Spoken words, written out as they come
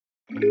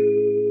Hi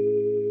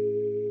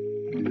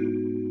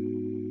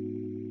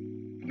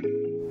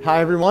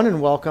everyone and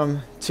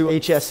welcome to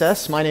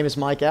HSS. My name is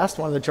Mike Ast,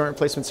 one of the joint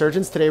replacement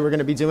surgeons. Today we're going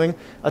to be doing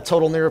a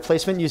total knee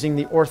replacement using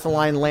the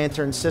Ortholine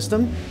Lantern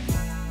system.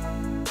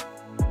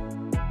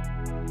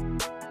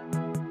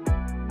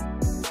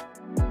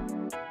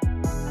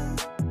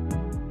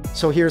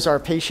 So here's our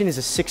patient. He's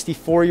a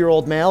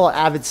 64-year-old male, an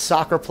avid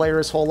soccer player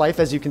his whole life.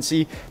 As you can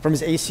see from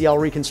his ACL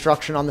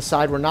reconstruction on the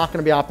side, we're not going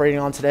to be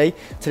operating on today.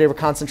 Today we're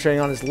concentrating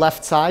on his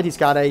left side. He's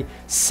got a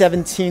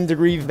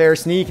 17-degree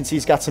varus knee. You can see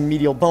he's got some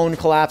medial bone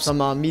collapse,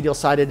 some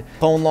medial-sided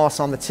bone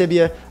loss on the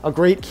tibia. A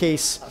great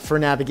case for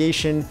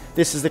navigation.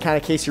 This is the kind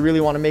of case you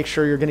really want to make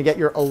sure you're going to get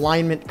your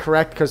alignment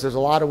correct, because there's a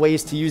lot of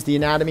ways to use the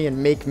anatomy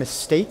and make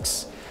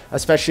mistakes,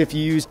 especially if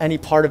you use any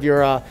part of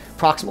your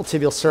proximal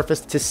tibial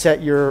surface to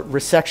set your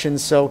resections.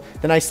 So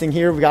the nice thing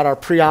here, we got our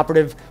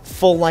preoperative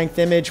full-length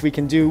image. We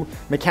can do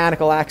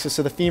mechanical access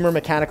of the femur,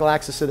 mechanical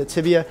access of the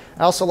tibia.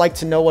 I also like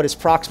to know what his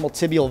proximal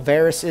tibial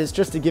varus is,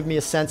 just to give me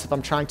a sense if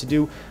I'm trying to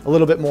do a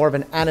little bit more of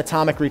an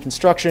anatomic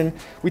reconstruction.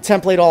 We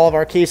template all of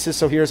our cases,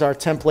 so here's our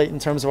template in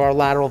terms of our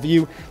lateral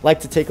view. Like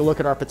to take a look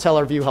at our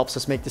patellar view, helps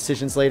us make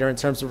decisions later in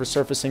terms of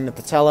resurfacing the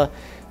patella.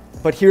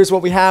 But here's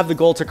what we have, the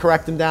goal to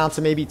correct them down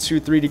to maybe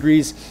 2-3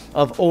 degrees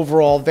of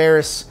overall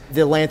varus.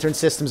 The lantern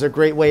system is a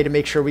great way to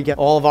make sure we get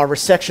all of our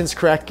resections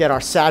correct, get our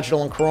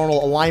sagittal and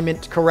coronal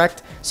alignment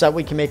correct, so that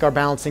we can make our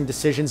balancing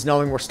decisions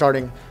knowing we're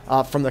starting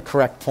from the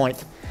correct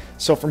point.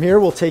 So from here,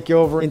 we'll take you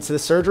over into the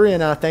surgery,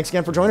 and thanks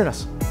again for joining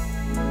us.